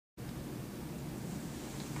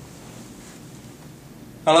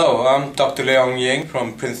Hello, I'm Dr. Leong Ying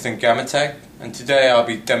from Princeton Gamma-Tech, and today I'll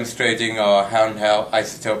be demonstrating our handheld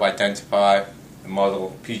isotope identifier, the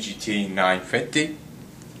model PGT 950.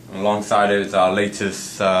 Alongside it is our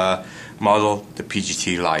latest model, the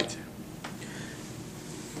PGT Lite.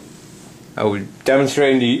 I will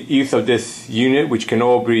demonstrate the use of this unit, which can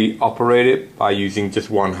all be operated by using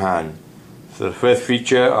just one hand. So the first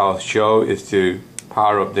feature I'll show is to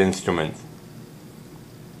power up the instrument.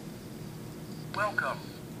 Welcome.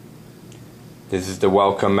 This is the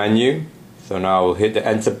welcome menu. So now we'll hit the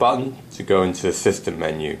enter button to go into the system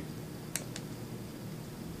menu.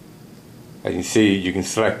 As you can see, you can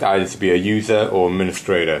select either to be a user or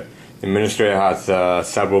administrator. The administrator has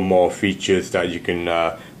several more features that you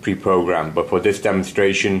can pre-program, but for this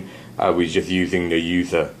demonstration we're just using the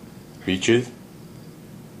user features.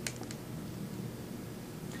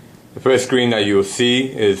 The first screen that you will see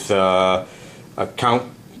is a count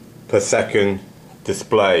per second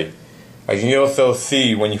display. As you can also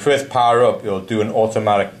see, when you first power up, it'll do an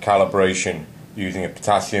automatic calibration using a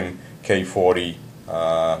potassium K40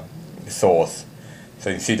 source.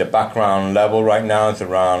 So you can see the background level right now is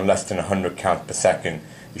around less than 100 counts per second.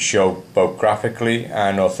 You show both graphically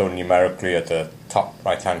and also numerically at the top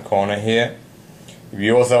right hand corner here.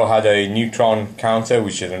 We also had a neutron counter,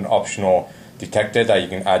 which is an optional detector that you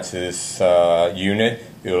can add to this unit.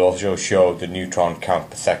 It will also show the neutron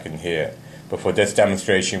count per second here. But for this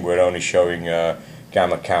demonstration, we're only showing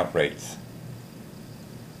gamma count rates.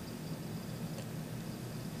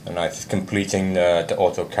 And now it's completing the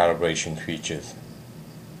auto calibration features.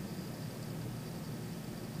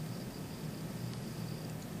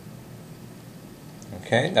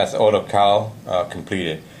 Okay, that's auto cal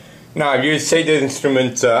completed. Now, if you take the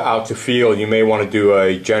instrument out to field, you may want to do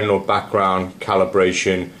a general background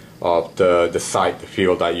calibration of the site, the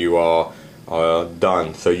field that you are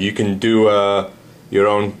done. So you can do your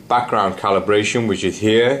own background calibration, which is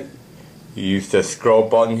here. You use the scroll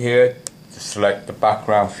button here to select the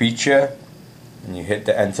background feature, and you hit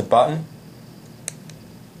the enter button.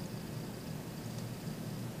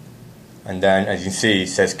 And then, as you can see, it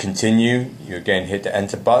says continue. You again hit the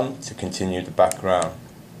enter button to continue the background.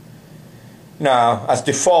 Now, as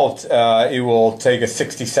default, it will take a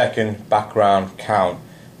 60-second background count.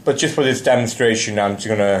 But just for this demonstration, I'm just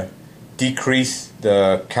going to decrease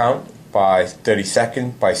the count by 30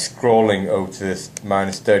 seconds by scrolling over to this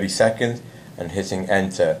minus 30 seconds and hitting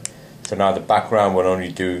enter. So now the background will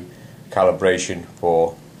only do calibration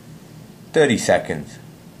for 30 seconds.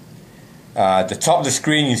 At the top of the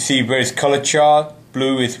screen you see various color chart.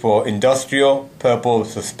 Blue is for industrial, purple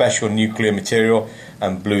is for special nuclear material,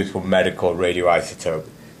 and blue is for medical radioisotope.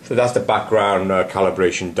 So that's the background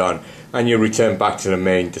calibration done, and you return back to the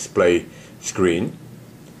main display screen.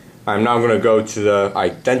 I'm now going to go to the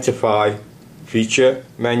Identify feature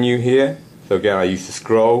menu here. So again, I use the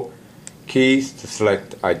scroll keys to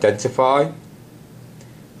select Identify,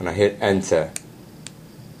 and I hit enter.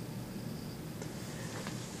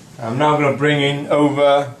 I'm now going to bring in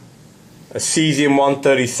over a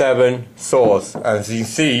cesium-137 source. As you can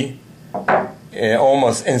see, it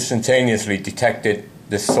almost instantaneously detected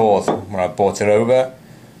this source when I brought it over.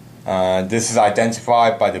 This is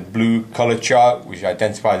identified by the blue color chart, which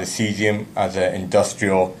identifies the cesium as an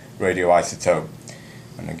industrial radioisotope.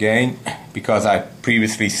 And again, because I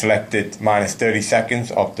previously selected minus 30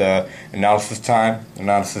 seconds of the analysis time,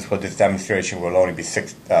 analysis for this demonstration will only be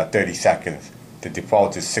 30 seconds. The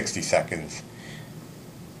default is 60 seconds.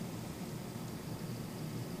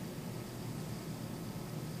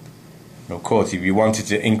 And of course, if you wanted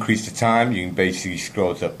to increase the time, you can basically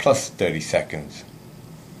scroll to plus 30 seconds.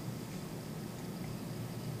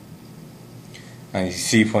 And you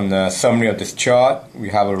see from the summary of this chart, we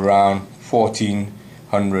have around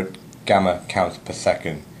 1400 gamma counts per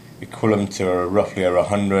second, equivalent to roughly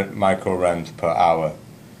 100 microrems per hour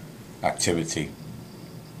activity.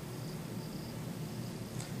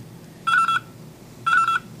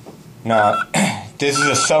 Now, this is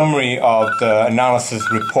a summary of the analysis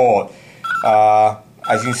report.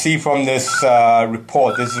 As you can see from this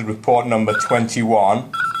report, this is report number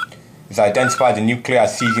 21. It's identified the nuclei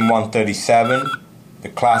as cesium-137, the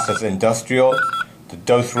class as industrial, the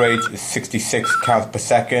dose rate is 66 counts per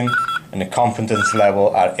second, and the confidence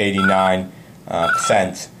level at 89%.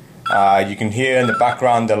 You can hear in the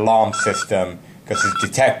background the alarm system, because it's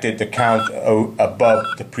detected the count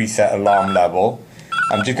above the preset alarm level.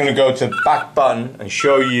 I'm just going to go to the back button and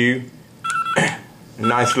show you a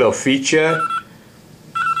nice little feature.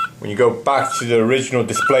 When you go back to the original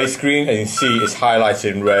display screen, as you can see, it's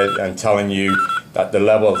highlighted in red and telling you that the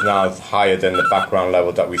level is now higher than the background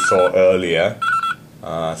level that we saw earlier.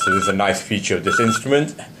 So this is a nice feature of this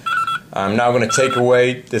instrument. I'm now going to take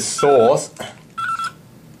away this source,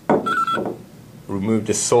 remove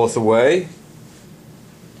the source away,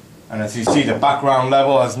 and as you see, the background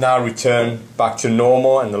level has now returned back to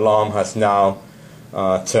normal and the alarm has now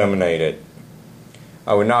terminated.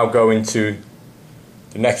 I will now go into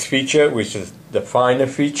the next feature, which is the finder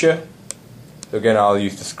feature. So again, I'll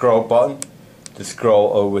use the scroll button to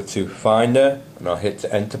scroll over to finder, and I'll hit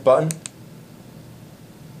the enter button.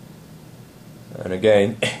 And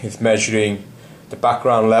again, it's measuring the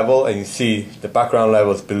background level, and you see the background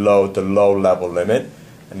level is below the low level limit.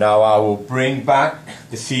 And now I will bring back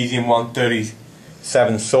the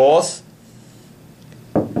cesium-137 source.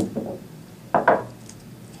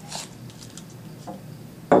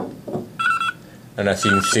 And as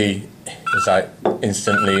you can see, as I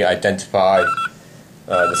instantly identify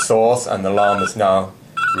the source, and the alarm is now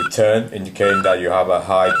returned, indicating that you have a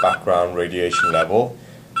high background radiation level.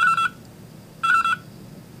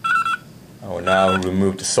 I will now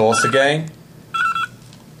remove the source again.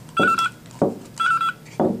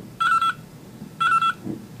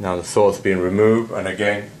 Now the source being removed, and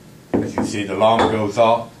again, as you can see, the alarm goes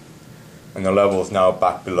off and the level is now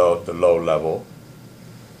back below the low level.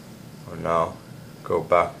 I will now go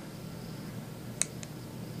back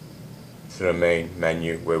to the main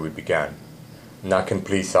menu where we began. And that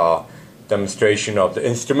completes our demonstration of the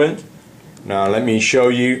instrument. Now let me show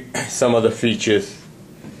you some of the features.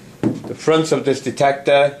 The front of this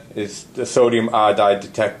detector is the sodium iodide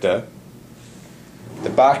detector. The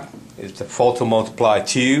back is the photomultiplier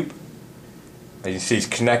tube. As you see, it's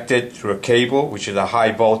connected through a cable, which is a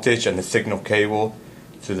high voltage, and the signal cable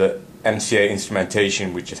to the MCA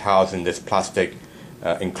instrumentation, which is housed in this plastic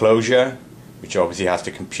enclosure, which obviously has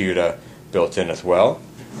the computer built in as well.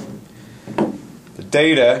 The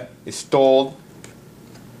data is stored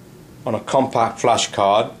on a compact flash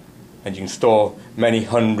card, and you can store many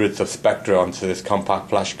hundreds of spectra onto this compact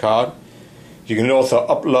flash card. You can also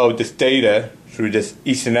upload this data through this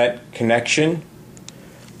Ethernet connection,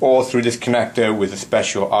 or through this connector with a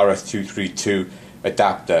special RS-232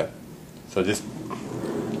 adapter. So this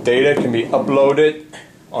data can be uploaded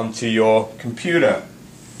onto your computer.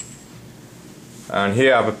 And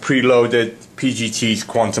here I have a preloaded PGT's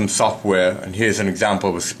quantum software, and here's an example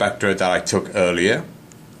of a spectra that I took earlier.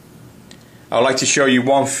 I would like to show you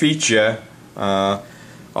one feature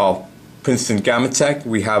of Princeton Gamma-Tech.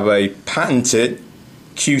 We have a patented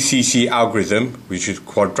QCC algorithm, which is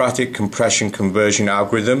quadratic compression conversion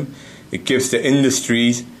algorithm. It gives the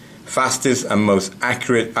industry's fastest and most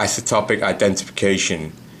accurate isotopic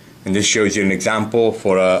identification. And this shows you an example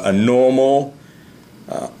for a normal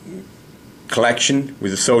collection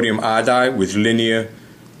with a sodium iodide with linear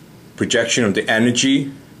projection of the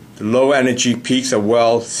energy. The low energy peaks are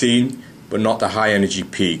well seen, but not the high energy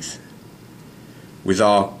peaks. With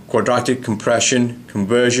our quadratic compression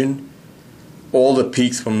conversion, all the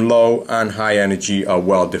peaks from low and high energy are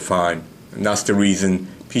well defined, and that's the reason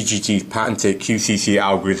PGT's patented QCC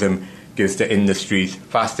algorithm gives the industry's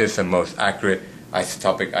fastest and most accurate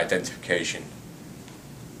isotopic identification.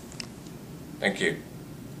 Thank you.